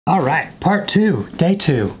All right, part 2, day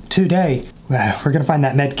 2. Today, we're gonna find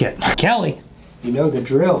that med kit. Kelly, you know the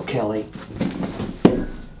drill, Kelly.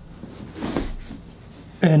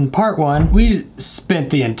 In part 1, we spent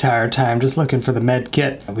the entire time just looking for the med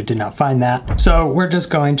kit. We did not find that. So we're just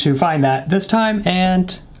going to find that this time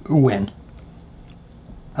and win.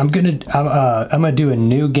 I'm gonna do a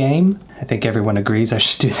new game. I think everyone agrees I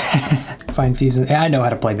should do that. Find fuses. I know how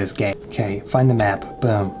to play this game. Okay, find the map.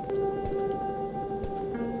 Boom.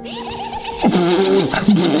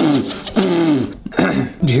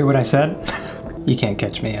 Did you hear what I said? You can't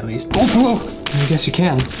catch me, at least. Oh, I guess you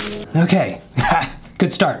can. Okay.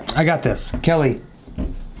 Good start. I got this. Kelly.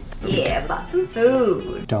 Yeah, bought some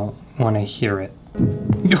food. Don't want to hear it.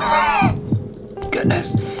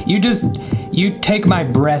 Goodness. You take my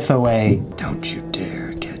breath away. Don't you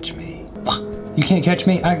dare catch me. You can't catch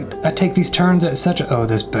me? I take these turns at such a... Oh,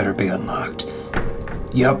 this better be unlocked.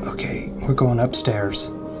 Yup, okay. We're going upstairs,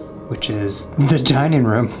 which is the dining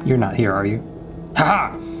room. You're not here, are you?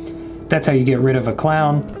 Haha! That's how you get rid of a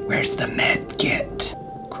clown. Where's the med kit?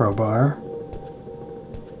 Crowbar.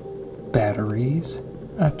 Batteries.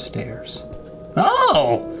 Upstairs.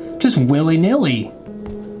 Oh! Just willy-nilly.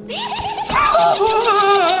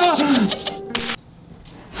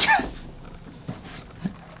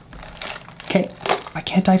 Okay, why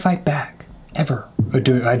can't I fight back? Ever? Or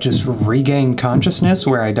do I just regain consciousness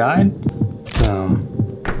where I died?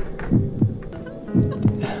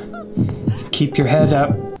 Keep your head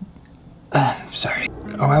up. Sorry.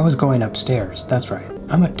 Oh, I was going upstairs. That's right.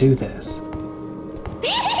 I'm gonna do this.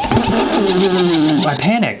 I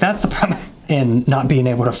panic. That's the problem. And not being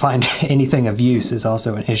able to find anything of use is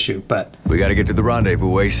also an issue, but... We gotta get to the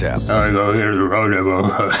rendezvous ASAP. I go here to the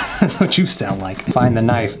rendezvous. That's what you sound like. Find the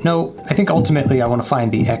knife. No, I think ultimately I want to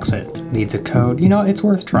find the exit. Needs a code. You know, it's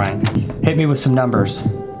worth trying. Hit me with some numbers.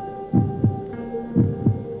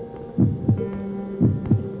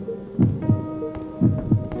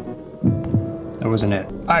 That wasn't it.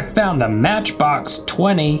 I found the matchbox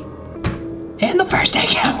 20 and the first aid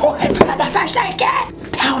kit. Oh, I found the first aid kit.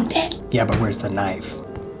 Pound it. Yeah, but where's the knife?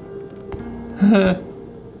 How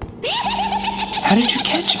did you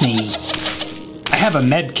catch me? I have a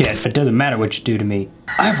med kit, but it doesn't matter what you do to me.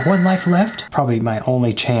 I have 1 life left. Probably my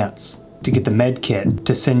only chance to get the med kit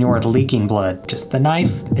to Senor Leaking Blood. Just the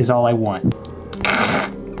knife is all I want.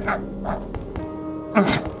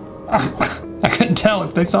 I couldn't tell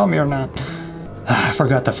if they saw me or not. I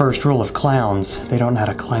forgot the first rule of clowns. They don't know how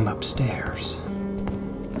to climb upstairs.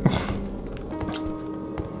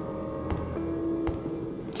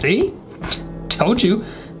 See? Told you.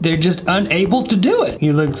 They're just unable to do it.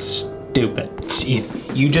 You look stupid. If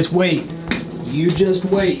you just wait. You just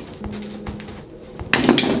wait.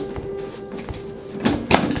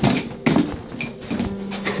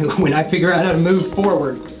 When I figure out how to move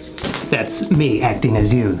forward. That's me acting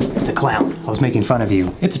as you, the clown. I was making fun of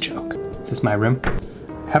you. It's a joke. Is this my room?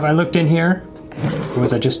 Have I looked in here? Or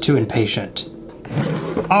was I just too impatient?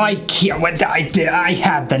 I can't, what I did, I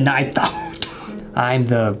had the knife though. I'm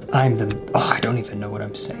the, oh, I don't even know what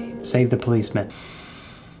I'm saying. Save the policeman.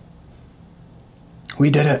 We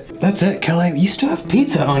did it. That's it, Kelly. You still have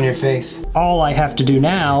pizza on your face. All I have to do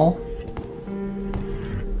now,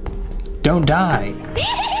 don't die.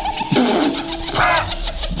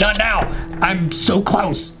 Not now. I'm so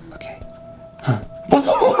close. Okay. Huh.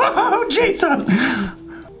 Oh, Jesus.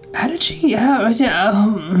 How did she,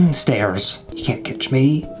 stairs. You can't catch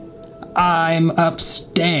me. I'm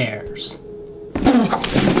upstairs.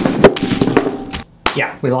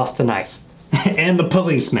 Yeah, we lost the knife. And the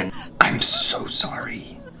policeman. I'm so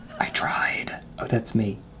sorry. I tried. Oh, that's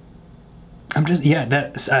me. I'm just, yeah,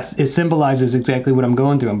 it symbolizes exactly what I'm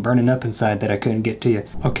going through. I'm burning up inside that I couldn't get to you.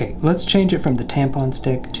 Okay, let's change it from the tampon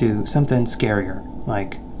stick to something scarier,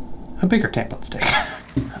 like a bigger tampon stick.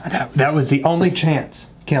 That was the only chance,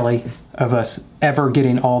 Kelly, of us ever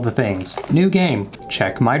getting all the things. New game.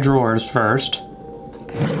 Check my drawers first.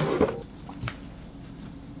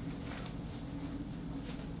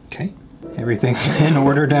 Okay, everything's in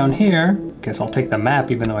order down here. Guess I'll take the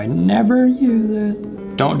map even though I never use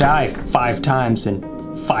it. Don't die 5 times in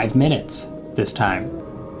 5 minutes this time.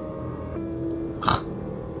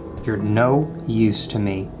 You're no use to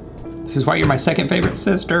me. This is why you're my second favorite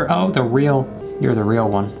sister. Oh, you're the real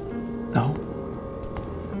one. Oh.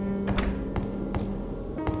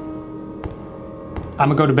 I'm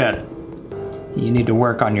gonna go to bed. You need to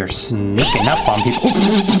work on your sneaking up on people.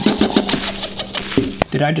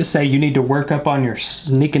 Did I just say you need to work up on your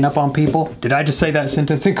sneaking up on people? Did I just say that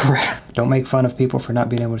sentence incorrect? Don't make fun of people for not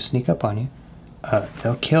being able to sneak up on you.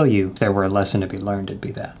 They'll kill you. If there were a lesson to be learned, it'd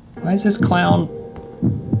be that. Why is this clown?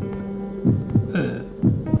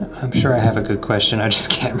 I'm sure I have a good question. I just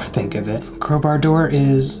can't think of it. Crowbar door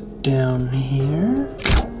is down here.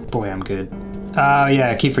 Boy, I'm good. Oh yeah,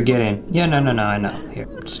 I keep forgetting. Yeah, no, I know. Here,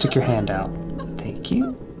 stick your hand out. Thank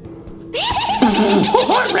you.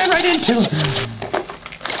 Oh, I ran right into it.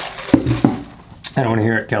 I don't want to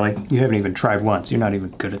hear it, Kelly. You haven't even tried once. You're not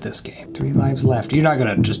even good at this game. 3 lives left. You're not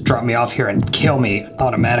gonna just drop me off here and kill me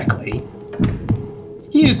automatically.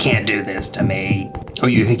 You can't do this to me. Oh,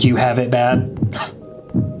 you think you have it bad?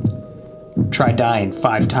 Try dying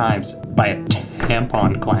 5 times by a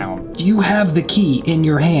tampon clown. You have the key in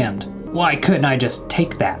your hand. Why couldn't I just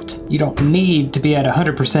take that? You don't need to be at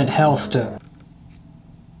 100% health to...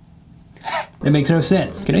 That makes no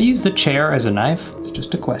sense. Can I use the chair as a knife? It's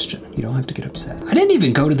just a question. You don't have to get upset. I didn't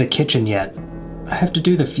even go to the kitchen yet. I have to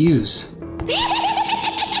do the fuse.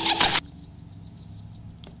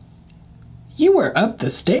 You were up the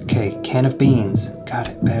stairs. Okay, can of beans. Got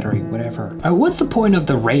it, battery, whatever. What's the point of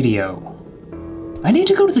the radio? I need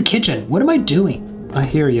to go to the kitchen. What am I doing? I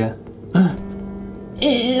hear you. I'm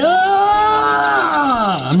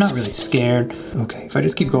not really scared. Okay, if I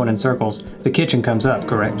just keep going in circles, the kitchen comes up,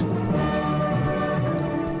 correct?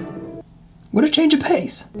 What a change of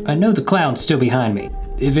pace. I know the clown's still behind me.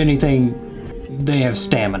 If anything, they have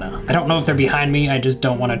stamina. I don't know if they're behind me, I just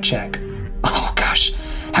don't want to check. Oh gosh,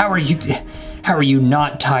 how are you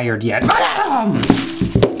not tired yet?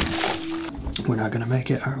 We're not gonna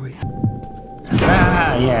make it, are we?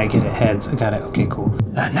 Ah, yeah, I get it, heads, I got it, okay, cool.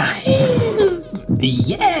 A knife,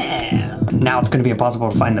 yeah! Now it's gonna be impossible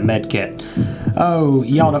to find the med kit. Oh,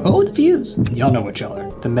 y'all know, oh, the fuse. Y'all know what y'all are.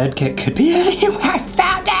 The med kit could be anywhere,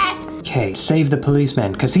 found it! Okay, save the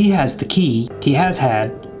policeman, because he has the key. He has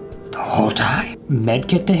had the whole time.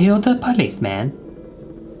 Medkit to heal the policeman.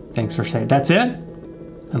 Thanks for saying, that's it?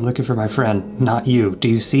 I'm looking for my friend, not you. Do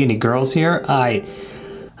you see any girls here?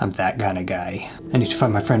 I'm that kind of guy. I need to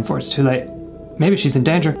find my friend before it's too late. Maybe she's in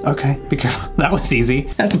danger. Okay, be careful. That was easy.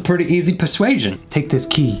 That's a pretty easy persuasion. Take this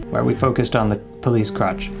key. Why are we focused on the police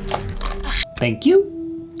crotch? Thank you.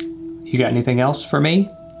 You got anything else for me?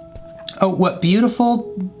 Oh, what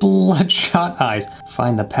beautiful bloodshot eyes.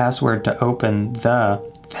 Find the password to open the...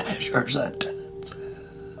 Finish your sentence.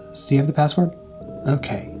 Do you have the password?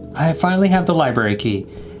 Okay. I finally have the library key.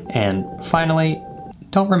 And finally,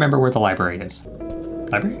 don't remember where the library is.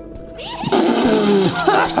 Library?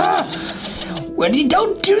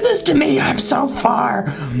 Don't do this to me. I'm so far.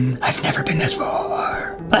 I've never been this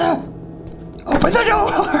far. Open the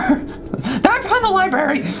door. I found the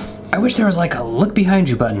library. I wish there was like a look behind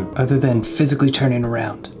you button other than physically turning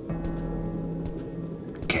around.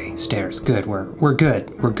 Okay, stairs, good, we're good.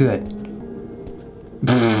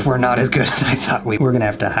 We're not as good as I thought we're gonna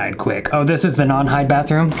have to hide quick. Oh, this is the non-hide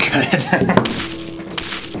bathroom? Good.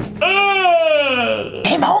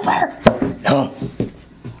 Game over! No.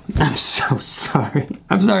 I'm so sorry.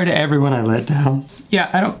 I'm sorry to everyone I let down. Yeah,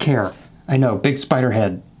 I don't care. I know, big spider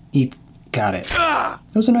head. Got it.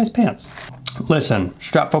 Those are nice pants. Listen,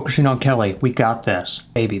 stop focusing on Kelly. We got this.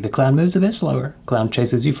 Baby, the clown moves a bit slower. Clown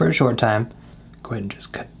chases you for a short time. Go ahead and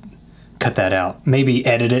just cut that out. Maybe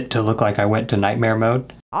edit it to look like I went to nightmare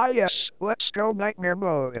mode. Ah yes, let's go nightmare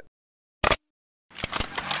mode.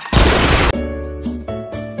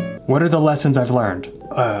 What are the lessons I've learned?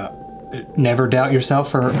 Never doubt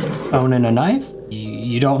yourself for owning a knife.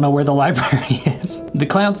 You don't know where the library is. The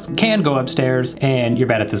clowns can go upstairs and you're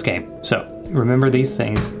bad at this game. So remember these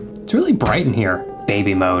things. It's really bright in here.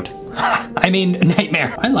 Baby mode. I mean,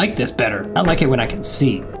 nightmare. I like this better. I like it when I can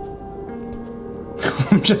see.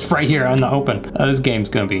 I'm just right here on the open. Oh, this game's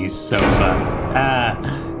gonna be so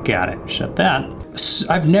fun. Got it. Shut that.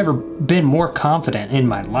 I've never been more confident in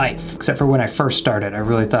my life, except for when I first started. I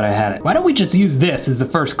really thought I had it. Why don't we just use this as the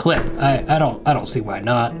first clip? I don't see why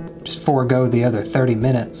not. Just forego the other 30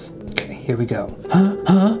 minutes. Okay, here we go.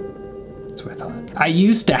 Huh? That's what I thought. I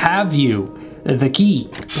used to have you. The key.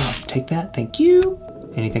 Oh, take that, thank you.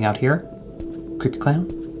 Anything out here? Creepy clown?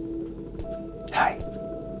 Hi.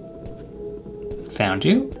 Found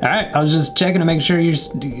you. All right, I was just checking to make sure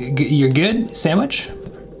you're good. Sandwich?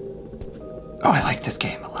 Oh, I like this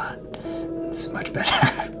game a lot. This is much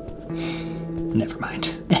better. Never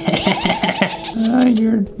mind.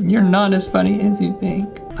 You're not as funny as you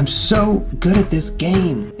think. I'm so good at this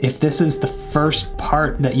game. If this is the first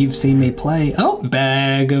part that you've seen me play, oh,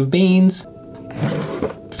 bag of beans.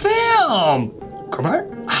 Film! Crowbar?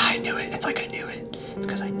 I knew it. It's like I knew it. It's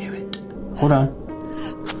because I knew it. Hold on.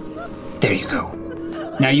 There you go.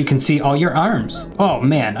 Now you can see all your arms. Oh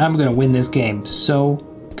man, I'm gonna win this game so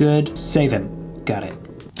good. Save him. Got it.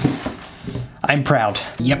 I'm proud.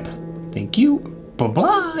 Yep. Thank you.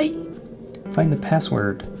 Bye-bye. Find the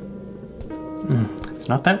password. It's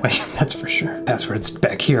not that way, that's for sure. Password's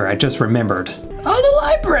back here, I just remembered. Oh, the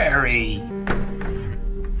library!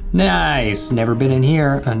 Nice, never been in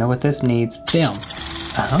here. I know what this needs. Film.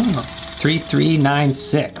 Oh,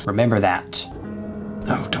 3396. Remember that.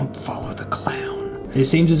 Oh, don't follow the clown. It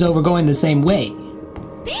seems as though we're going the same way.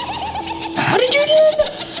 How did you do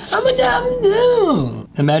that? I'm a dumb no.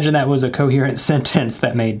 Imagine that was a coherent sentence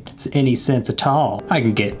that made any sense at all. I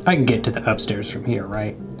can get to the upstairs from here,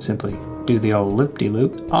 right? Simply do the old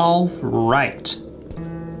loop-de-loop. All right.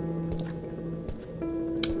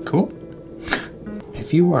 Cool.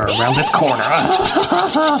 If you are around this corner.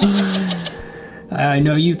 I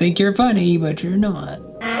know you think you're funny, but you're not.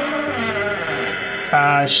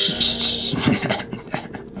 Shh.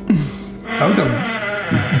 Oh,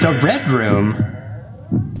 the red room.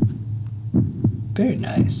 Very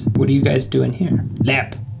nice. What are you guys doing here?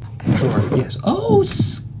 Lamp. Sure, yes. Oh,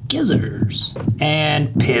 skizzers.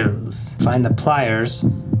 And pills. Find the pliers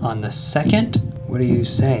on the second. What do you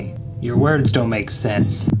say? Your words don't make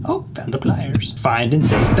sense. Oh, found the pliers. Find and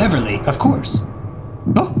save Beverly, of course.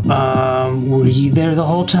 Oh, were you there the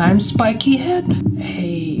whole time, Spiky Head?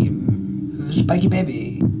 Hey, Spiky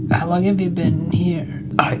Baby, how long have you been here?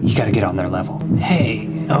 You gotta get on their level. Hey,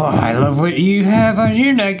 oh, I love what you have on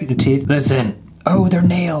your neck and teeth. Listen, oh, they're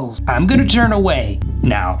nails. I'm gonna turn away.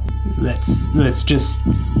 Now, let's just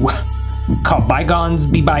call bygones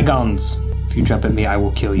be bygones. If you jump at me, I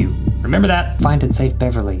will kill you. Remember that? Find and save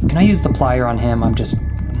Beverly. Can I use the plier on him? I'm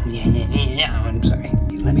sorry.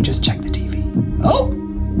 Let me just check the TV. Oh,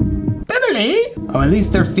 Beverly. Oh, at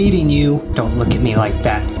least they're feeding you. Don't look at me like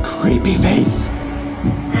that. Creepy face.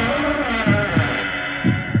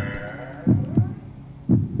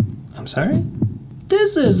 I'm sorry?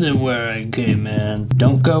 This isn't where I came in.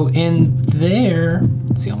 Don't go in there.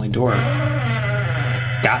 It's the only door.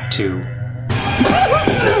 Got to.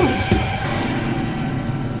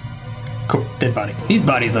 Cool, dead body. These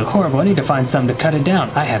bodies look horrible. I need to find something to cut it down.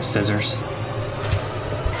 I have scissors.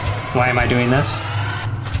 Why am I doing this?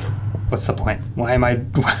 What's the point? Why am I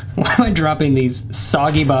dropping these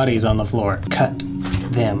soggy bodies on the floor? Cut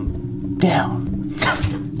them down.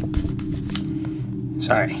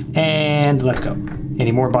 Sorry. And let's go.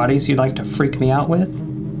 Any more bodies you'd like to freak me out with?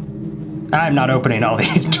 I'm not opening all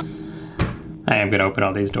these doors. I am gonna open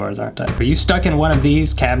all these doors, aren't I? Are you stuck in one of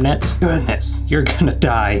these cabinets? Goodness, you're gonna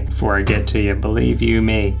die before I get to you, believe you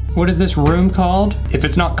me. What is this room called? If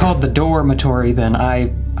it's not called the dormitory, then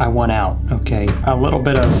I want out, okay? A little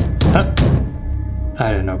bit of,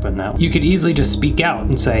 I didn't open that. You could easily just speak out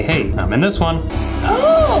and say, hey, I'm in this one.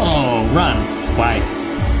 Oh, run, why?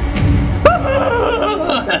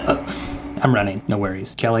 I'm running, no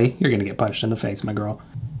worries. Kelly, you're gonna get punched in the face, my girl.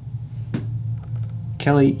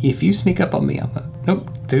 Kelly, if you sneak up on me, I'm nope,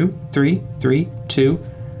 2, 3, 3, 2,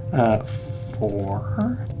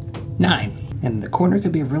 4, 9. And the corner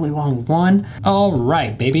could be a really long 1. All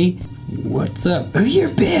right, baby. What's up? Oh, you're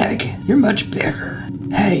big. You're much bigger.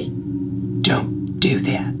 Hey, don't do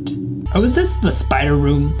that. Oh, is this the spider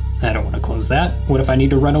room? I don't want to close that. What if I need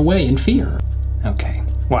to run away in fear? Okay,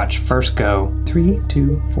 watch. First go. 3,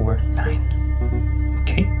 2, 4, 9.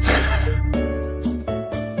 Okay.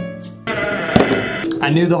 I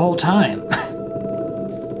knew the whole time.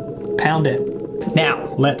 Pound it.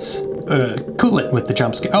 Now, let's cool it with the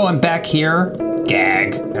jump scare. Oh, I'm back here.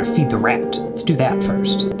 Gag. Gotta feed the rat. Let's do that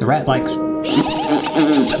first. The rat likes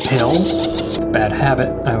pills. It's a bad habit.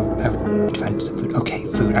 I need to find some food. Okay,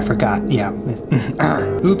 food. I forgot. Yeah.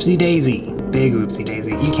 Oopsie daisy. Big oopsie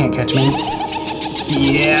daisy. You can't catch me.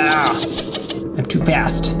 Yeah. I'm too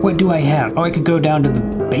fast. What do I have? Oh, I could go down to the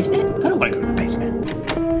basement? I don't want to go to the basement.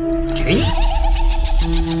 Okay.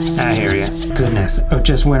 I hear ya. Goodness. Oh,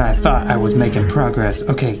 just when I thought I was making progress.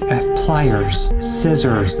 Okay, I have pliers,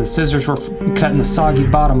 scissors. The scissors were cutting the soggy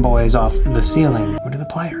bottom boys off the ceiling. What are the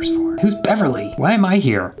pliers for? Who's Beverly? Why am I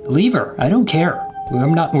here? Leave her. I don't care. We're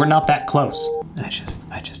not that close. I just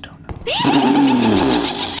don't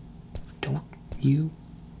know. Don't you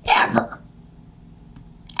ever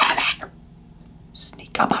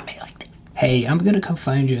sneak up on me like that. Hey, I'm gonna come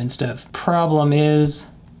find you and stuff. Problem is,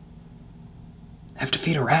 I have to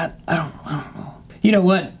feed a rat? I don't know. You know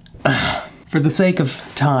what? For the sake of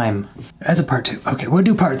time, that's a part 2. Okay, we'll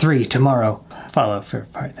do part 3 tomorrow. Follow for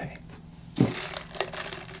part 3.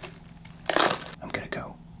 I'm gonna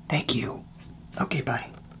go. Thank you. Okay, bye.